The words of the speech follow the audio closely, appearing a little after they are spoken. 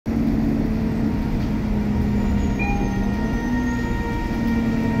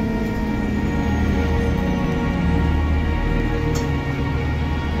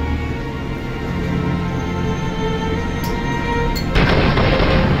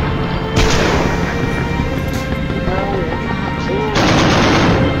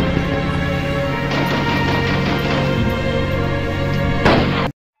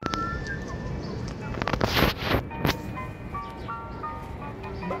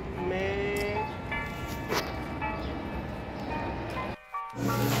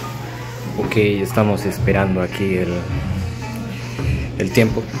Ok, estamos esperando aquí el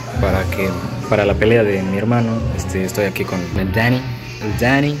tiempo para la pelea de mi hermano. Estoy aquí con el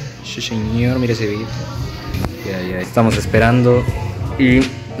Danny, sí señor, mire ese video. Ya estamos esperando y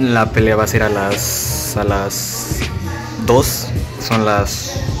la pelea va a ser a las 2, son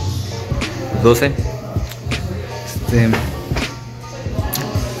las 12.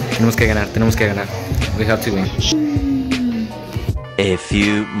 Tenemos que ganar. We have to win. A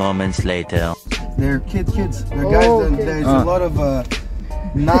few moments later. They're kids. They're guys there's a lot of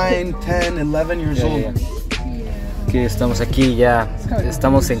 9, 10, 11 years old. Que estamos aquí ya,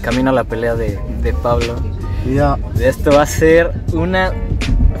 estamos en camino a la pelea de Pablo. Esto va a ser una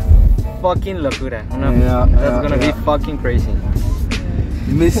fucking locura. That's gonna be fucking crazy.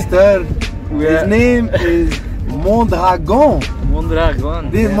 Mr. His name is Mondragon.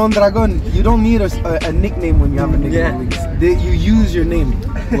 This is Mondragon. You don't need a nickname when you have a nickname. You use your name.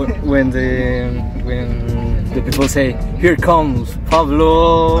 When the people say, "Here comes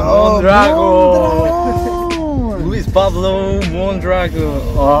Pablo Mondragon." Who is Pablo Mondragon?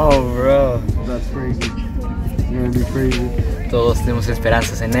 Oh, bro. That's crazy. You're gonna be crazy. Todos tenemos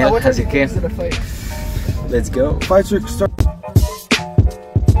esperanzas en él, así que let's go. Fights are start.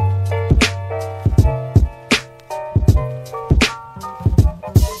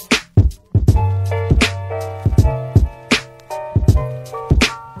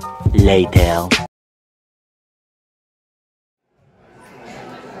 Later.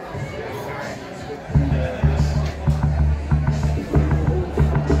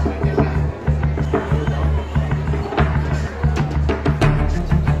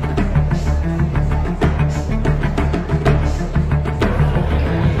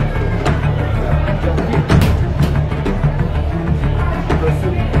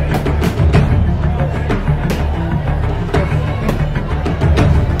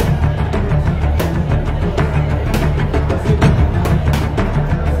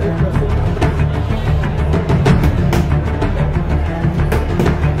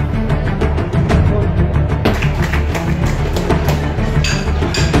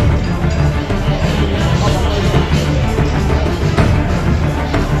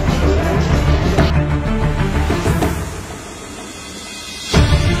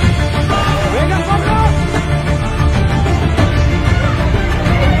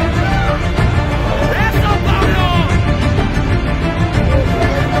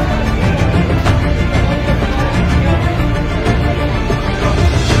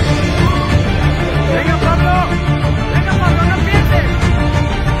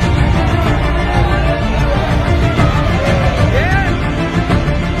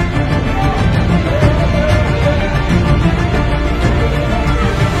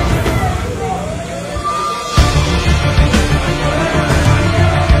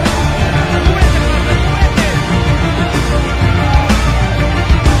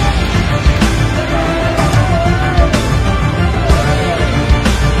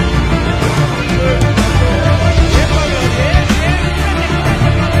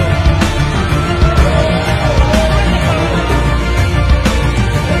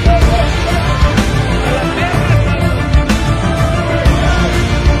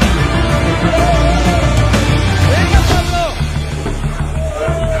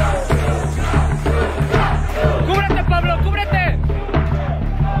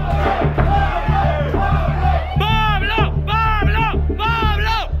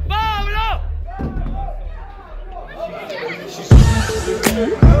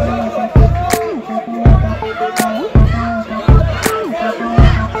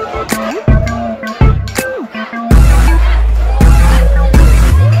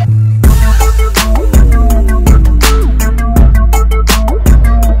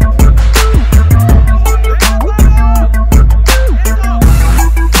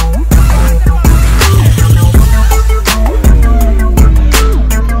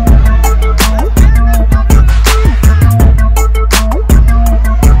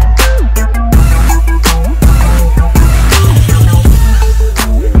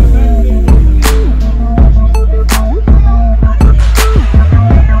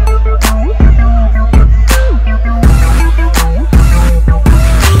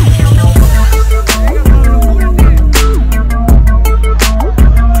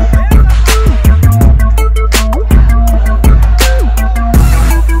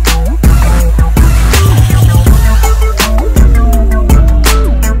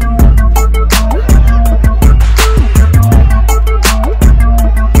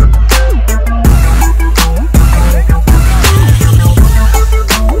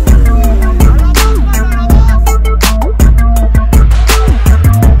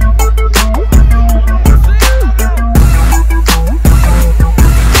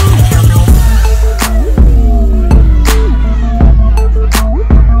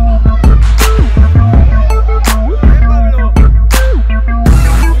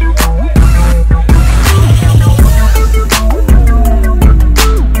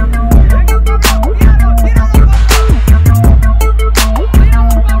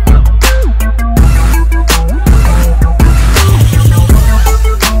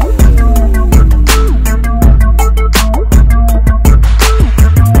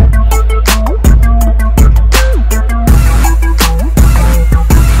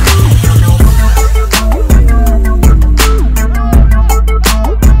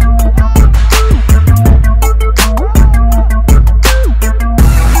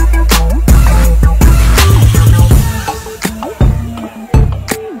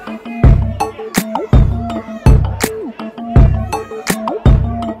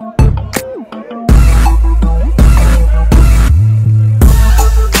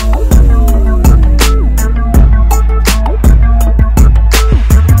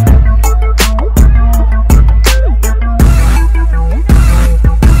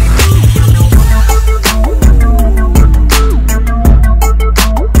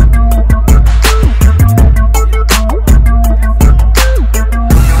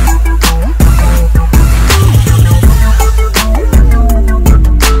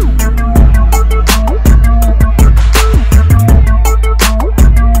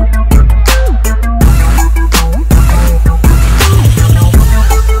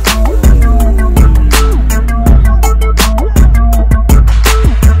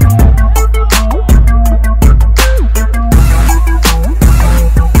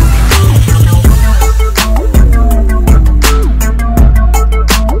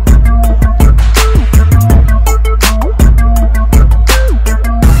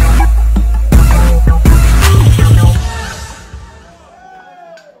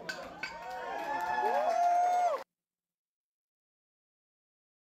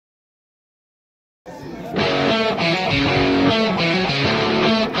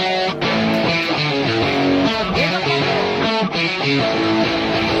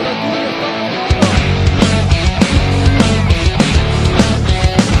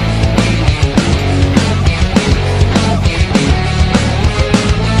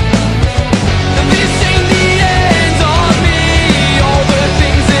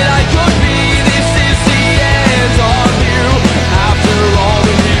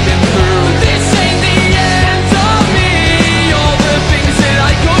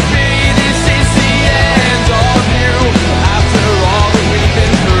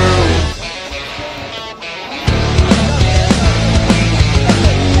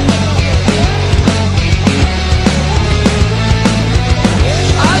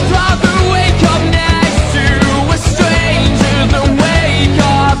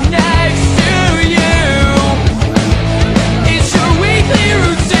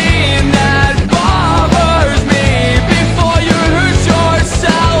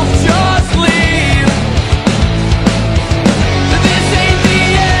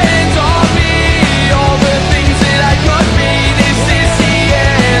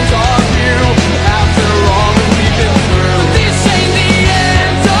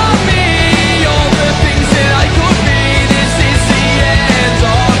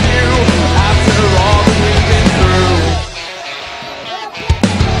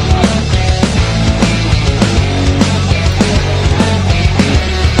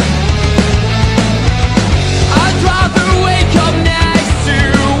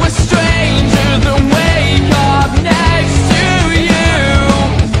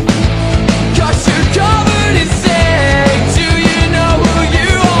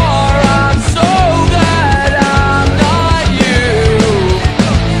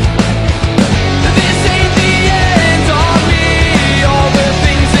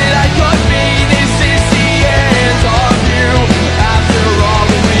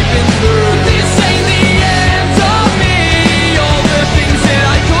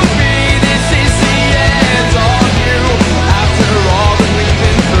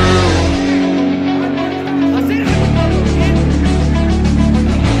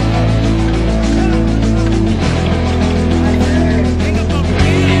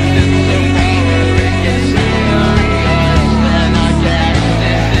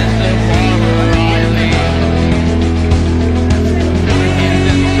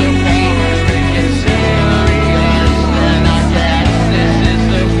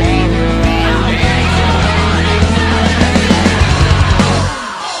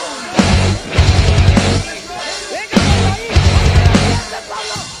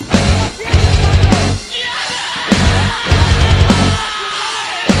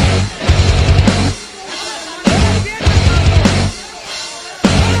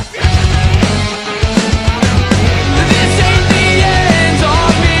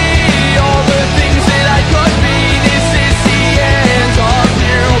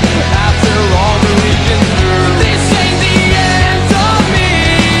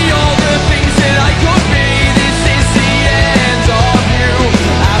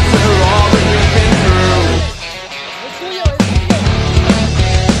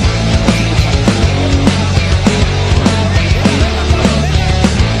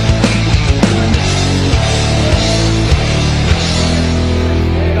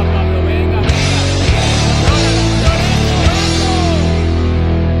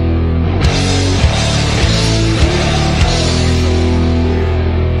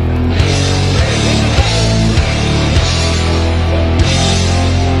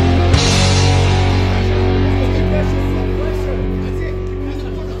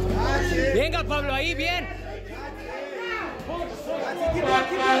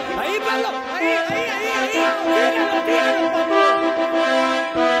 Carlos! ¡Ahí, ahí, ahí!